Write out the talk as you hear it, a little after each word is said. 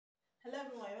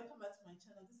everyone, welcome back to my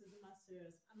channel. This is JAMB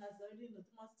Nigeria, and as you already know,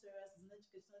 JAMB Nigeria is an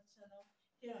educational channel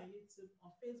here on YouTube,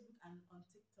 on Facebook, and on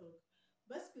TikTok.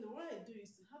 Basically, what I do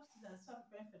is to help students who are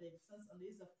preparing for the exams on the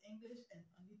use of English and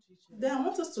on literature. Then I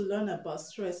want us to learn about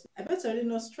stress. I bet you already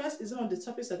know stress is one of the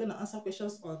topics we're going to answer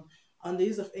questions on the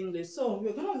use of English. So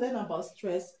we're going to learn about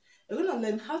stress. We're going to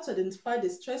learn how to identify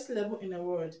the stress level in a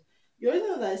word. You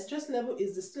already know that stress level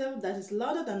is the syllable that is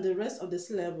louder than the rest of the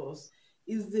syllables.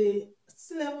 Is the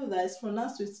syllable that is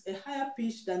pronounced with a higher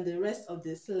pitch than the rest of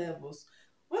the syllables.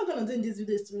 What we're going to do in this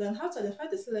video is to learn how to identify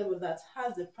the syllable that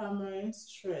has the primary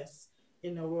stress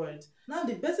in a word. Now,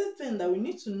 the basic thing that we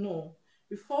need to know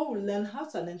before we learn how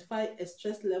to identify a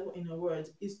stress level in a word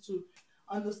is to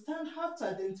understand how to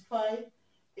identify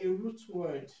a root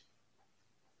word.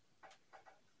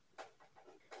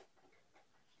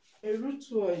 A root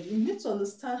word. You need to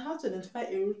understand how to identify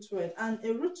a root word, and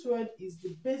a root word is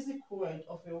the basic word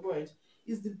of a word.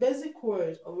 Is the basic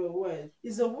word of a word.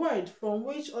 Is a word from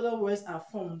which other words are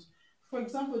formed. For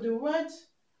example, the word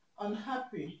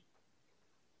unhappy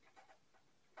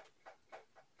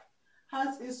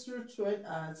has its root word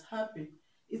as happy.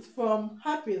 It's from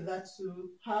happy that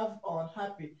you have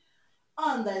unhappy.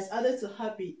 And that is added to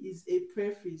happy is a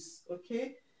prefix.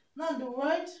 Okay. Now the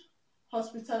word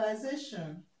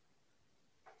hospitalization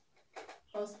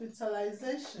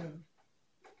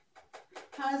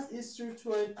has its root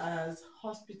word as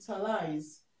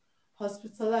hospitalize.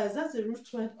 Hospitalize, that's the root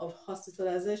word of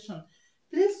hospitalization.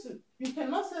 Please, you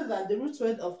cannot say that the root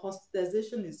word of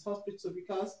hospitalization is hospital,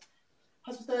 because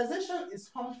hospitalization is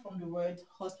formed from the word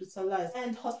hospitalize,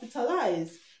 and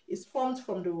hospitalize is formed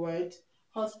from the word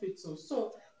hospital.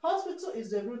 So hospital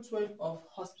is the root word of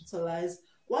hospitalize,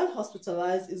 while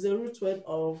hospitalize is the root word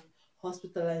of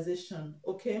hospitalization.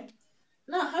 Okay.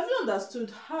 Now, having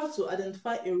understood how to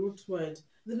identify a root word,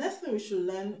 the next thing we should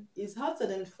learn is how to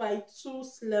identify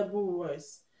two-syllable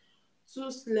words.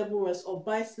 Two-syllable words or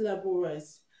bisyllable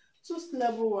words.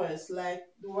 Two-syllable words like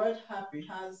the word happy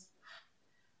has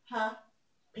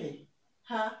happy.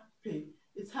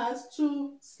 It has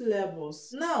two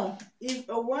syllables. Now, if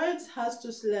a word has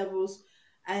two syllables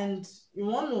and you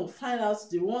want to find out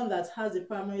the one that has the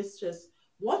primary stress,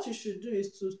 what you should do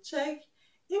is to check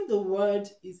if the word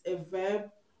is a verb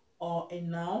or a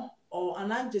noun or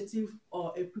an adjective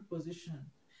or a preposition.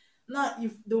 Now,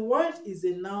 if the word is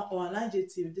a noun or an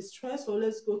adjective, the stress will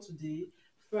always go to the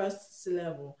first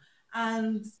syllable.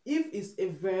 And if it's a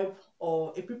verb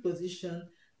or a preposition,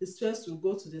 the stress will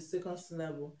go to the second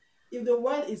syllable. If the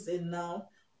word is a noun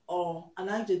or an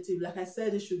adjective, like I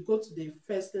said, it should go to the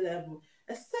first syllable,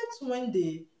 except when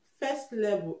the first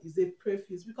syllable is a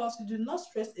prefix, because we do not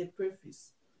stress a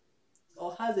prefix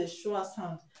or has a sure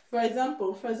sound. For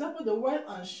example, the word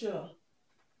unsure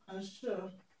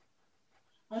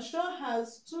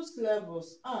has two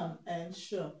syllables, and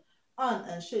sure.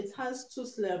 And sure, it has two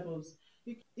syllables.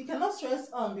 You cannot stress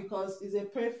because it's a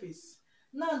prefix.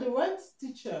 Now the word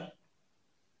teacher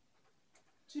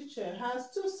has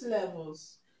two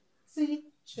syllables.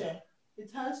 Teacher.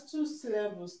 It has two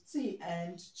syllables, T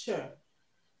and cher.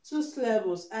 Two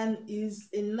syllables, and is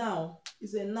a noun.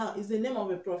 Is the name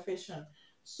of a profession.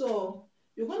 So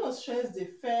you're going to stress the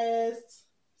first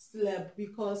syllable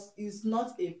because it's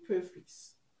not a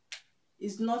prefix.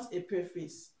 It's not a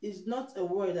prefix. It's not a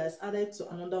word that's added to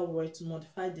another word to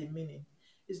modify the meaning.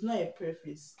 It's not a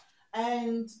prefix.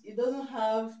 And it doesn't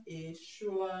have a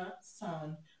sure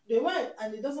sound.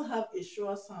 It doesn't have a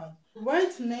sure sound. The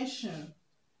word nation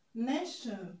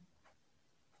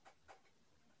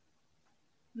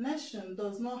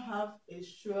does not have a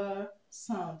sure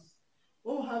sound.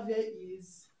 What we have here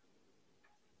is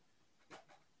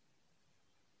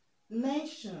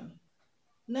nation.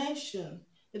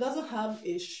 It doesn't have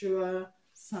a sure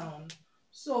sound.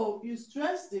 So you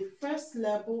stress the first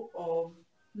syllable of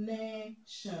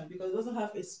nation because it doesn't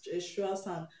have a sure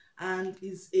sound and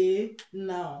is a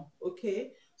noun.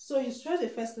 Okay, so you stress the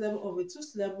first syllable of a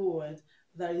two-syllable word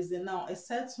that is a noun,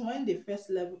 except when the first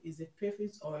syllable is a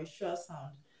prefix or a sure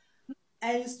sound.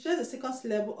 And you stress the second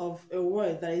syllable of a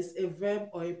word that is a verb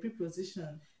or a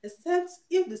preposition, except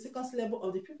if the second syllable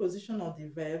of the preposition or the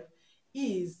verb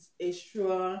is a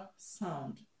sure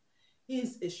sound,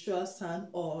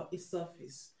 or a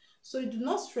suffix. So you do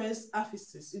not stress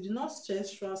affixes, you do not stress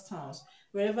sure sounds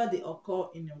wherever they occur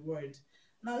in a word.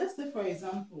 Now let's say, for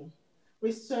example,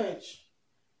 research,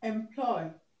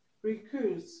 employ,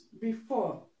 recruit,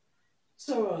 before,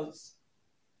 towards.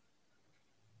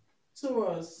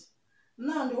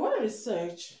 Now the word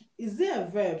research, is it a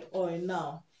verb or a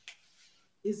noun?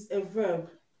 It's a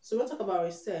verb. So we'll talk about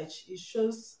research. It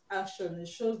shows action. It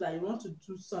shows that you want to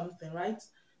do something, right?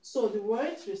 So the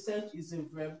word research is a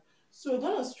verb. So we're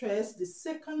going to stress the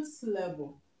second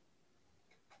syllable.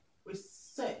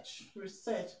 Research.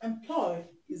 Employ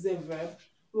is a verb.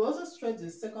 We also stress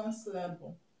the second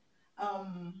syllable.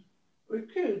 Um,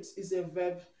 Recruit is a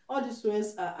verb. All these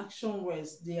words are action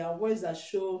words. They are words that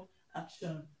show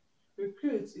action.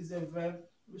 Recruit is a verb.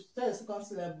 We stress the second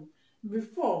syllable.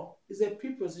 Before is a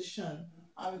preposition,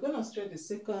 and we're going to stress the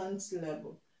second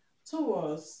syllable.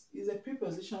 Towards is a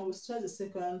preposition. We stress the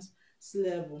second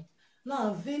syllable.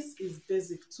 Now, this is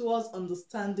basic towards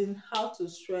understanding how to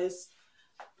stress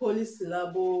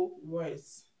polysyllable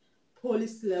words.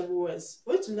 Polysyllable words.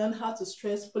 For you to learn how to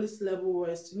stress polysyllable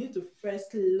words, you need to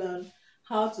first learn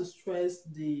how to stress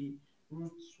the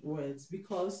root words,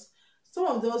 because some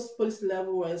of those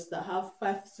polysyllable words that have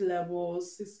 5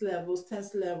 syllables, 6 syllables, 10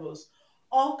 syllables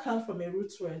all come from a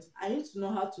root word. I need to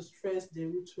know how to stress the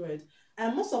root word.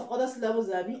 And most of other syllables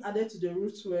that are being added to the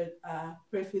root word are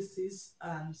prefixes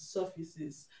and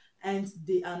suffixes, and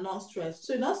they are not stressed.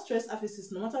 So you don't stress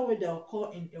affixes no matter where they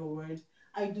occur in a word.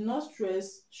 I do not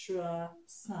stress sure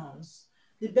sounds.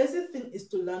 The basic thing is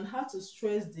to learn how to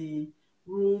stress the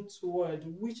root word,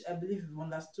 which I believe you've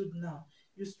understood now.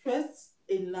 You stress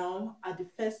a noun at the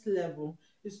first level.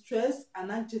 You stress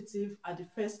an adjective at the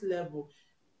first level.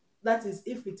 That is,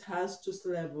 if it has 2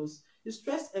 syllables. You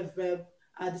stress a verb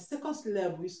at the second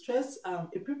syllable. You stress a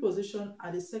preposition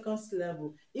at the second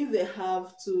syllable if they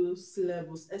have 2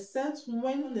 syllables, except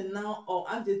when the noun or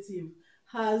adjective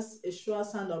has a sure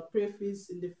sound or prefix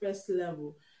in the first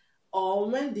syllable, or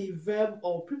when the verb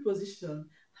or preposition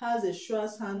has a sure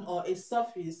sound or a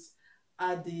suffix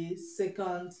at the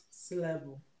second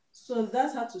syllable. So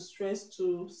that's how to stress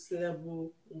 2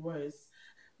 syllable words.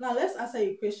 Now let's answer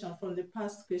a question from the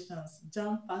past questions,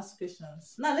 JAMB past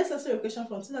questions. Now let's answer a question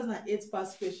from 2008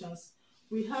 past questions.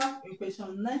 We have in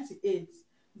question 98,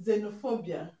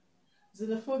 xenophobia.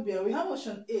 Xenophobia, we have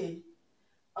option A,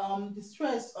 the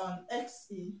stress on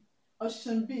XE.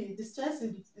 Option B, the stress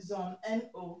is on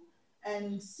NO.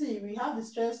 And C, we have the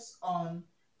stress on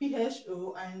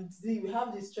PHO. And D, we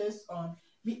have the stress on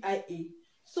BIA.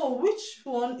 So which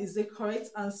one is the correct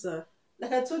answer?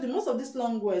 Like I told you, most of these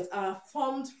long words are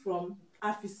formed from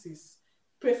affixes,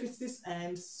 prefixes,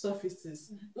 and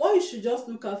suffixes. What you should just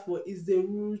look out for is the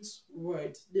root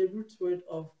word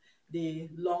of the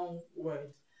long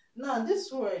word. Now,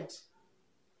 this word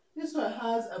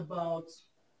has about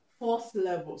 4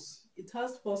 syllables. It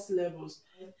has 4 syllables.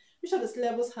 Which of the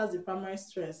syllables has the primary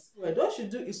stress? Well, what you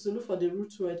should do is to look for the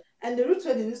root word. And the root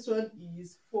word in this word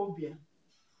is phobia.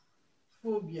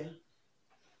 Phobia.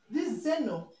 This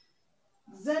xeno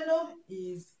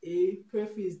is a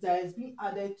prefix that is being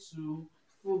added to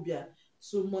phobia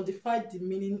to modify the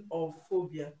meaning of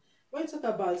phobia. When you talk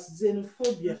about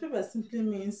xenophobia, phobia simply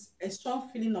means a strong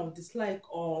feeling of dislike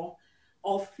or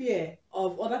fear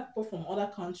of other people from other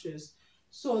countries.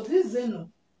 So this xeno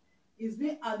is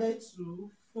being added to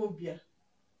phobia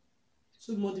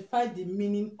to modify the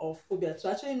meaning of phobia, to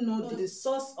actually know the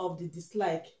source of the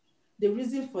dislike, the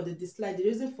reason for the dislike, the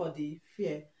reason for the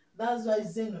fear. That's why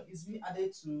xeno is being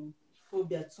added to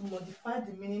phobia to modify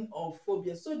the meaning of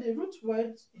phobia. So the root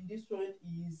word in this word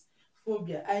is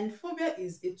phobia, and phobia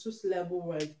is a 2-syllable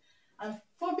word. And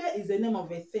phobia is the name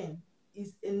of a thing,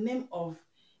 is a name of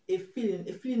a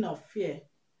feeling of fear.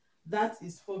 That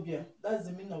is phobia. That's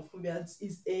the meaning of phobia. It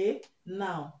is a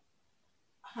noun.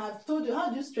 I have told you, how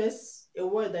do you stress a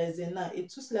word that is a noun, a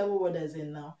 2-syllable word that is a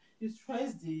noun? You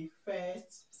stress the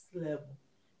first syllable.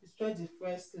 You stress the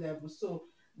first syllable. So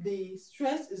the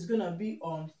stress is going to be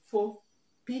on pho,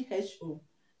 PHO,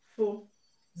 pho,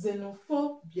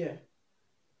 xenophobia.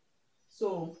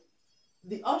 So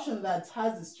the option that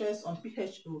has the stress on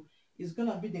PHO is going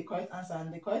to be the correct answer,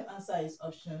 and the correct answer is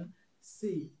option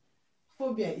C.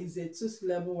 Phobia is a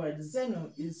 2-syllable word.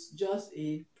 Xeno is just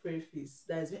a prefix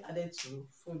that is being added to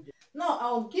phobia. Now,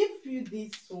 I'll give you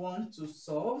this one to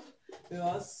solve,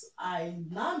 because I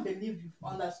now believe you've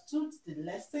understood the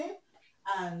lesson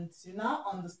and you now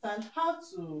understand how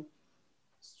to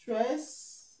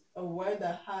stress a word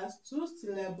that has 2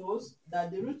 syllables,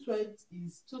 that the root word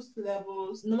is 2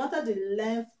 syllables, no matter the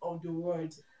length of the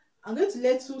word. I'm going to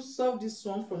let you solve this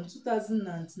one from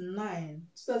 2009,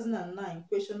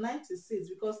 question 96,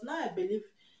 because now I believe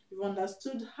you've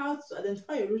understood how to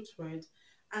identify a root word,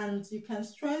 and you can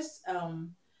stress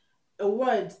a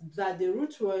word that the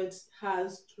root word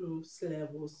has 2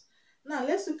 syllables. Now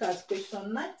let's look at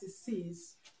question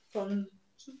 96 from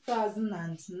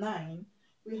 2009.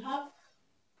 We have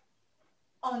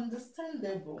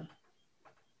understandable.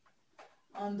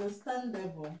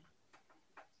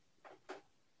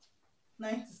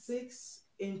 96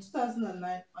 in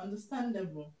 2009,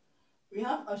 understandable. We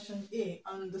have option A,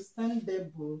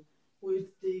 understandable, with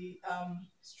the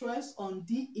stress on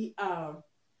DER.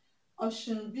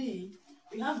 Option B,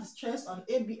 we have the stress on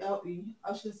ABLE.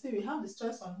 Option C, we have the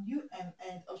stress on UN.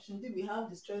 And option D, we have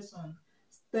the stress on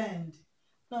STEND.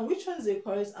 Now, which one is the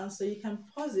correct answer? You can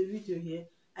pause the video here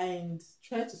and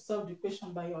try to solve the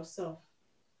question by yourself.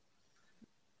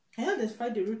 Can you identify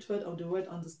the root word of the word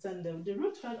understandable? The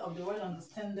root word of the word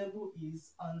understandable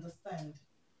is understand.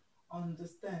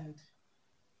 Understand.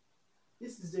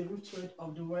 This is the root word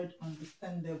of the word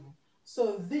understandable.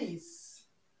 So this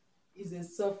is a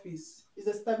suffix. It's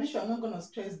established. I'm not going to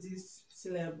stress this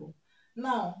syllable.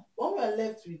 Now, what we are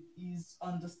left with is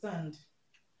understand.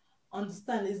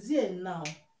 Understand, is it a noun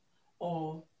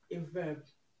or a verb?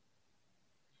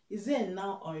 Is it a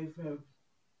noun or a verb?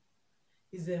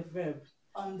 Is a verb.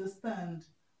 Understand,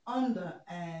 under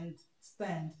and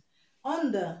stand.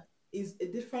 Under is a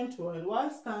different word,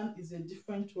 while stand is a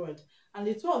different word, and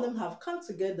the two of them have come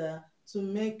together to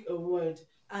make a word,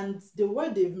 and the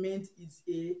word they've made is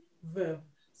a verb.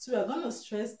 So we are going to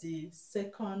stress the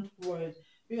second word.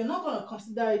 We are not going to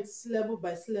consider it syllable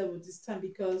by syllable this time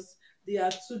because they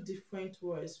are two different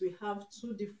words. We have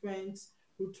two different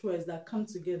root words that come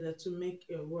together to make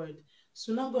a word.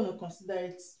 So we're not going to consider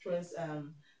it stress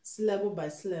syllable by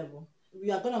syllable. We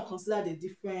are going to consider the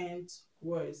different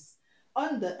words.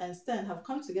 Under and stand have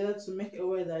come together to make a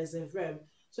word that is a verb.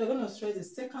 So we're going to stress the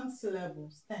second syllable,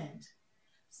 stand.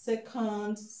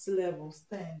 Second syllable,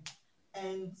 stand.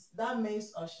 And that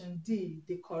makes option D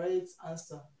the correct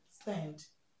answer, stand.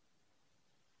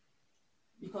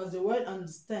 Because the word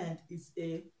understand is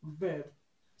a verb.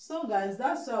 So guys,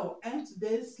 that's how I'll end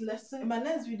today's lesson. In my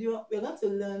next video, we're going to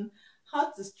learn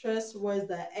how to stress words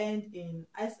that end in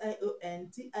SION,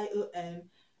 TION,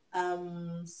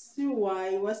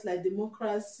 CY, words like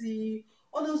democracy,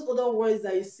 all those other words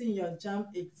that you see in your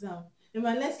JAMB exam. In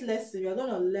my next lesson, we are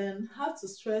going to learn how to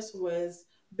stress words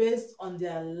based on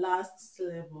their last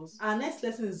syllables. Our next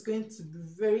lesson is going to be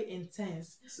very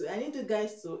intense. So I need you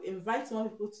guys to invite more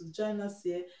people to join us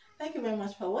here. Thank you very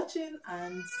much for watching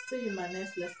and see you in my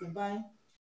next lesson. Bye.